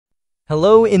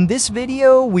Hello, in this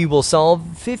video we will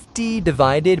solve 50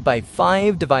 divided by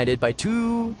 5 divided by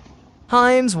 2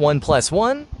 times 1 plus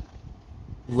 1.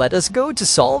 Let us go to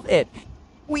solve it.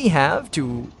 We have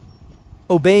to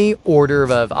obey order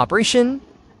of operation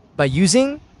by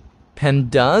using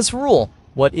PEMDAS rule.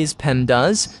 What is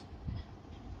PEMDAS?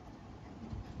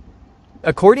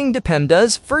 According to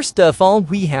PEMDAS, first of all,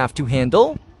 we have to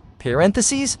handle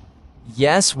parentheses,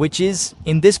 yes, which is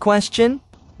in this question,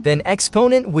 then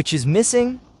exponent, which is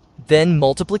missing, then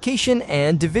multiplication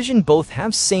and division both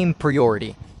have same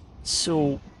priority.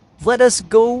 So let us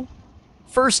go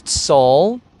first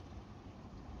solve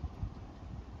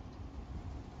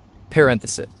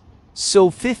parenthesis.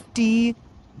 So 50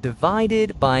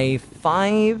 divided by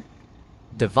 5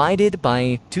 divided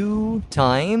by 2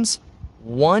 times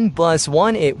 1 plus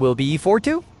 1, it will be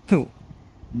 42.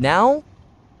 Now,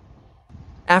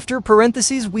 after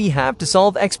parentheses, we have to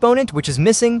solve exponent, which is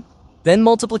missing, then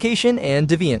multiplication and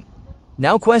division.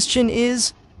 Now question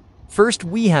is, first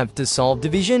we have to solve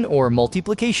division or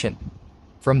multiplication.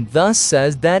 From thus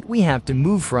says that we have to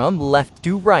move from left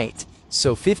to right.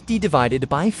 So 50 divided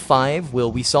by 5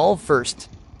 will we solve first.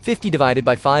 50 divided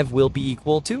by 5 will be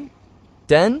equal to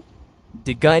 10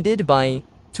 divided by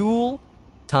 2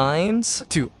 times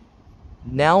 2.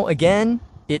 Now again,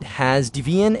 it has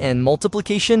division and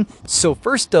multiplication, so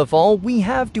first of all, we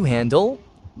have to handle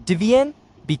division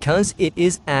because it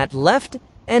is at left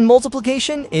and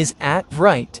multiplication is at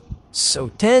right. So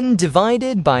 10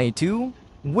 divided by 2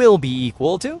 will be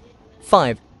equal to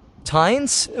 5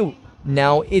 times,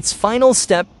 now its final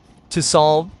step to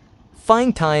solve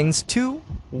 5 times 2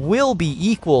 will be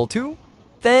equal to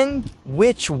 10,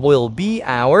 which will be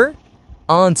our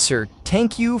answer.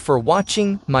 Thank you for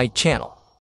watching my channel.